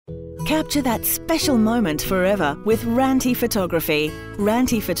Capture that special moment forever with Ranti Photography.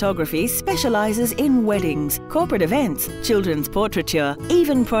 Ranti Photography specialises in weddings, corporate events, children's portraiture,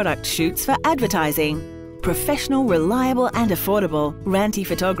 even product shoots for advertising. Professional, reliable and affordable, Ranti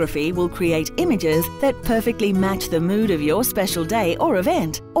Photography will create images that perfectly match the mood of your special day or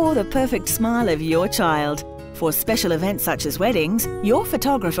event, or the perfect smile of your child. For special events such as weddings, your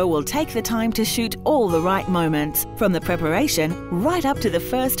photographer will take the time to shoot all the right moments, from the preparation right up to the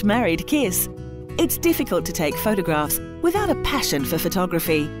first married kiss. It's difficult to take photographs without a passion for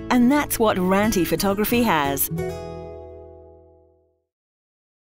photography, and that's what Ranti Photography has.